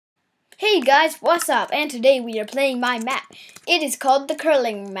Hey guys, what's up? And today we are playing my map. It is called the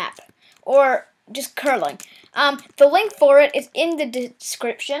curling map, or just curling. The link for it is in the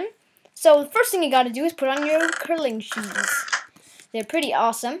description. So the first thing you gotta do is put on your curling shoes. They're pretty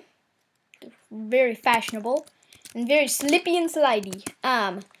awesome, very fashionable, and very slippy and slidey.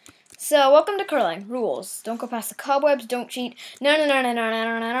 So welcome to curling. Rules: don't go past the cobwebs. Don't cheat. No.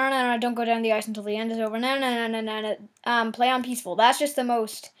 Don't go down the ice until the end is over. No. Play on peaceful. That's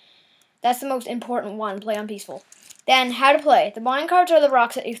the most important one. Play on peaceful. Then, how to play. The minecarts are the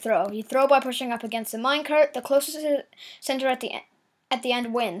rocks that you throw. You throw by pushing up against the minecart. The closest to the center at the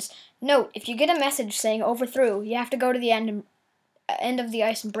end wins. Note, if you get a message saying overthrew, you have to go to the end of the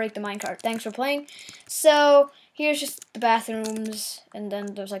ice and break the minecart. Thanks for playing. So, here's just the bathrooms, and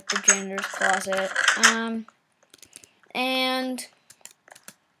then there's like the janitor's closet. And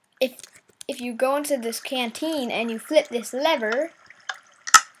if you go into this canteen and you flip this lever,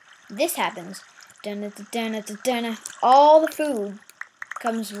 this happens. All the food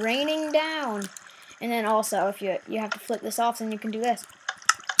comes raining down. And then also, if you have to flip this off, then you can do this.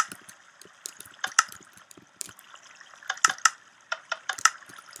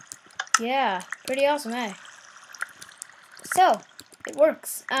 Yeah, pretty awesome, eh? So, it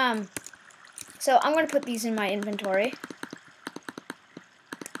works. So I'm going to put these in my inventory.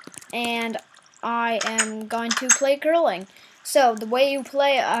 And I am going to play curling. So, the way you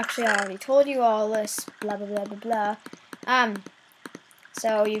play, actually, I already told you all this, blah, blah, blah, blah, blah.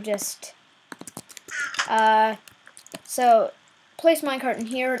 So you just, so, place minecart in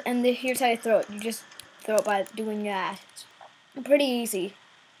here, and here's how you throw it. You just throw it by doing that. It's pretty easy.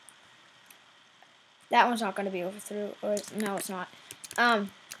 That one's not going to be overthrew, or, no, it's not.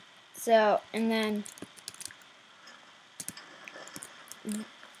 So, and then,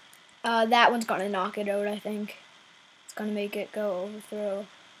 that one's going to knock it out, I think. It's gonna make it go overthrow.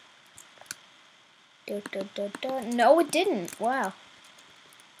 No, it didn't. Wow.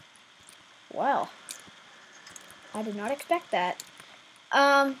 Well, I did not expect that.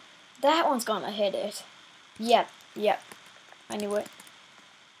 That one's gonna hit it. Yep. I knew it.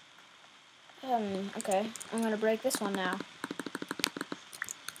 Okay. I'm gonna break this one now.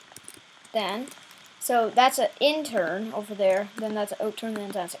 Then, so that's an in turn over there. Then that's an out turn.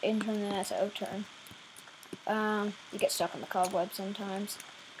 Then that's an in turn. Then that's an out turn. You get stuck on the cobweb sometimes.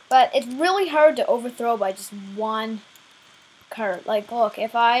 But it's really hard to overthrow by just one cart. Like, look,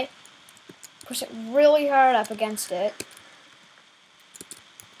 if I push it really hard up against it,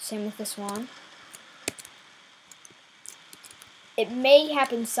 same with this one. It may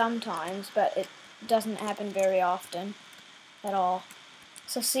happen sometimes, but it doesn't happen very often at all.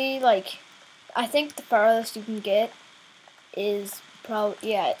 So see, like, I think the farthest you can get is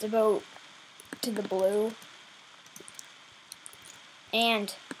probably, yeah, it's about to the blue.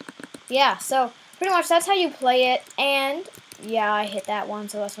 And, yeah, so, pretty much that's how you play it, and, yeah, I hit that one,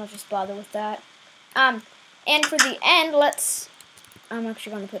 so let's not just bother with that. And for the end, I'm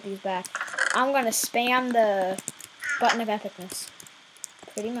actually going to put these back. I'm going to spam the button of epicness,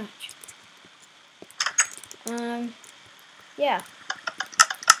 pretty much. Yeah.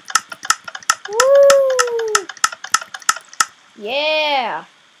 Woo! Yeah!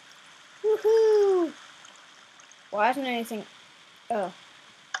 Woohoo! Why isn't anything... Oh.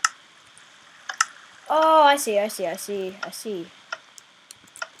 Oh, I see. Okay.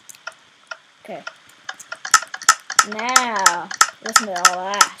 Now, listen to all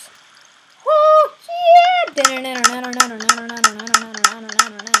that. Oh, yeah!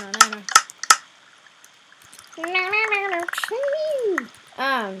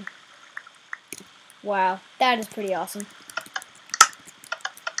 Wow, that is pretty awesome.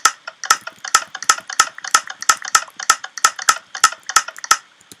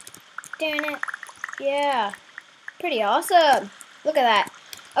 Darn it. Yeah. Pretty awesome. Look at that.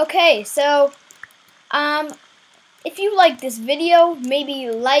 Okay, so, if you like this video,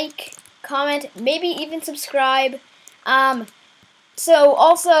 maybe like, comment, maybe even subscribe. So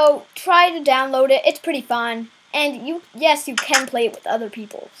also, try to download it. It's pretty fun. And yes, you can play it with other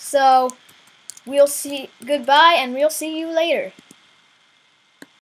people. So, goodbye, and we'll see you later.